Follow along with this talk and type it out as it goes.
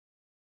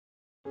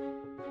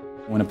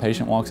When a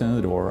patient walks in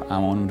the door, I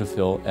want them to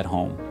feel at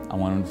home. I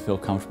want them to feel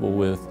comfortable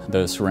with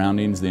the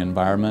surroundings, the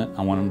environment.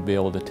 I want them to be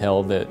able to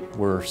tell that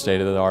we're a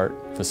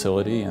state-of-the-art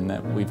facility and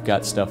that we've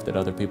got stuff that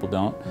other people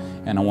don't.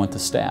 And I want the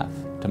staff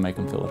to make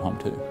them feel at home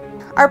too.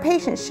 Our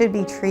patients should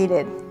be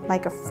treated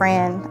like a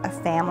friend, a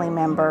family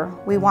member.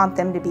 We want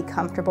them to be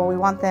comfortable. We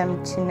want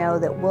them to know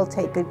that we'll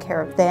take good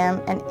care of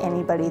them and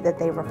anybody that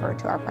they refer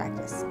to our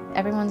practice.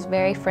 Everyone's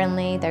very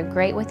friendly. They're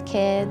great with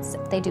kids.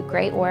 They do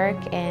great work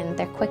and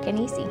they're quick and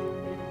easy.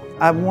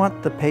 I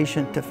want the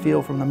patient to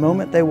feel from the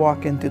moment they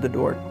walk in through the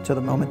door to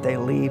the moment they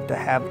leave to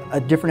have a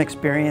different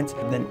experience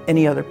than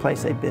any other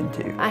place they've been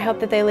to. I hope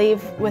that they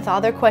leave with all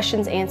their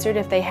questions answered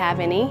if they have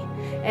any,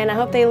 and I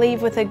hope they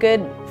leave with a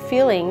good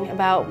feeling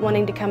about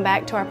wanting to come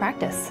back to our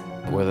practice.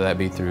 Whether that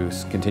be through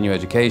continuing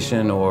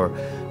education or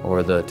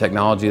the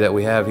technology that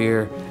we have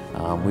here,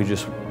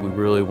 we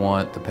really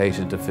want the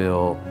patient to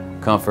feel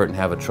comfort and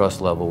have a trust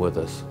level with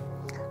us.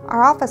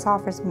 Our office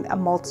offers a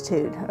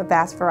multitude, a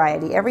vast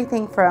variety,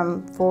 everything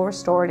from full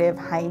restorative,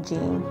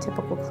 hygiene,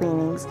 typical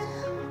cleanings,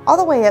 all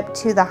the way up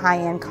to the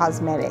high-end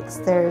cosmetics.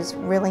 There's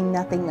really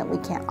nothing that we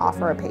can't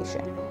offer a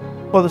patient.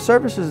 Well, the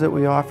services that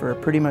we offer are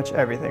pretty much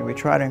everything. We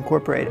try to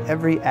incorporate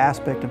every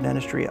aspect of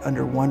dentistry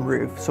under one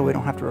roof so we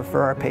don't have to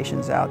refer our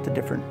patients out to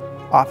different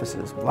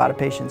offices. A lot of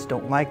patients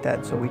don't like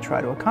that, so we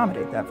try to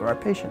accommodate that for our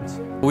patients.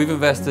 We've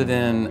invested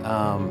in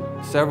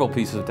several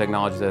pieces of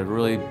technology that have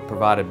really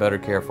provided better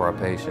care for our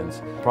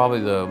patients.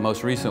 Probably the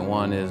most recent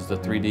one is the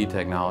 3D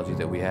technology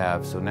that we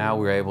have. So now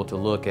we're able to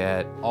look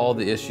at all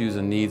the issues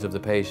and needs of the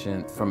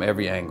patient from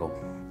every angle.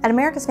 At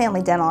America's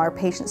Family Dental, our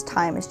patient's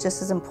time is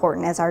just as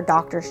important as our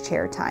doctor's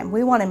chair time.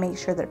 We want to make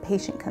sure that a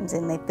patient comes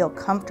in, they feel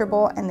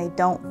comfortable and they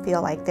don't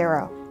feel like they're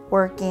a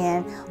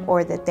work-in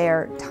or that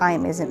their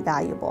time isn't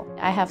valuable.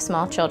 I have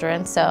small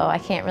children, so I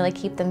can't really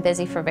keep them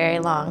busy for very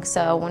long.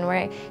 So when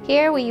we're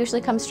here, we usually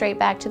come straight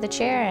back to the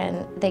chair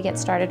and they get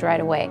started right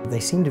away.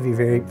 They seem to be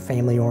very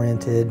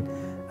family-oriented,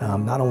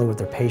 not only with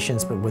their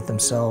patients, but with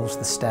themselves,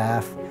 the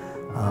staff.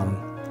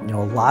 You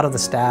know, a lot of the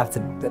staff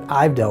that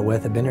I've dealt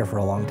with have been here for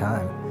a long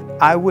time.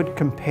 I would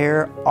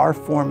compare our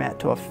format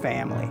to a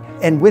family,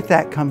 and with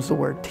that comes the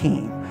word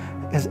team,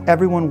 because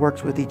everyone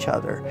works with each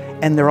other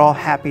and they're all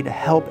happy to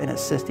help and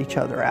assist each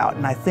other out.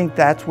 And I think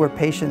that's where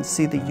patients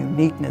see the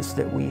uniqueness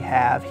that we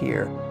have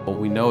here. Well,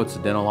 we know it's a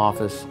dental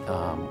office.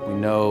 We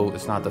know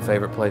it's not the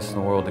favorite place in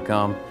the world to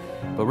come,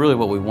 but really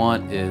what we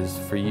want is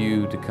for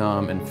you to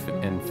come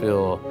and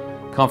feel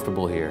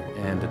comfortable here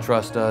and to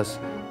trust us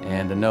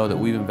and to know that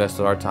we've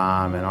invested our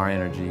time and our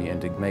energy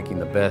into making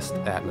the best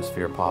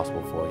atmosphere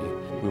possible for you.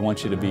 We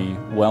want you to be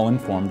well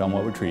informed on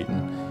what we're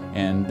treating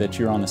and that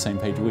you're on the same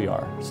page we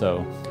are.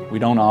 So we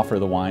don't offer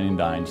the wine and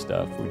dine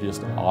stuff. We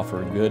just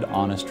offer good,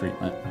 honest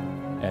treatment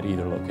at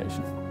either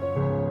location.